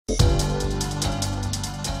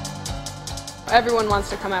Everyone wants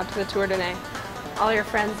to come out to the Tour de Nez. All your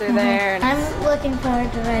friends are there. And I'm looking forward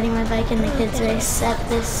to riding my bike in the kids' race at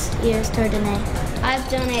this year's Tour de Nez. I've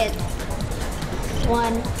done it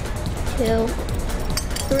 1, 2,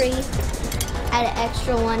 3. Add an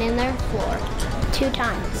extra 1 in there, 4. 2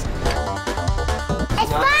 times.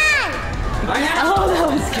 It's fun! oh, that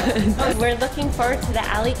was good. We're looking forward to the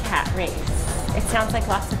Alley Cat race. It sounds like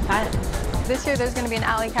lots of fun. This year there's going to be an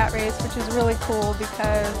Alley Cat race, which is really cool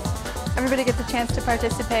because everybody gets a chance to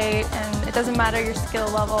participate and it doesn't matter your skill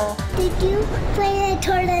level. Did you play the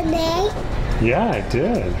Tour de Nez? Yeah, I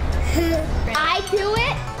did. I do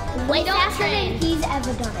it way faster than he's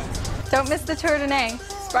ever done it. Don't miss the Tour de Nez.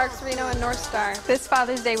 Sparks, Reno, and North Star. This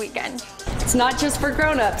Father's Day weekend. It's not just for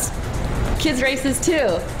grown-ups. Kids races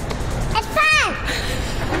too. It's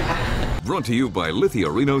fun! Brought to you by Lithia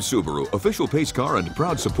Reno Subaru, official pace car and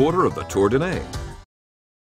proud supporter of the Tour de Nez.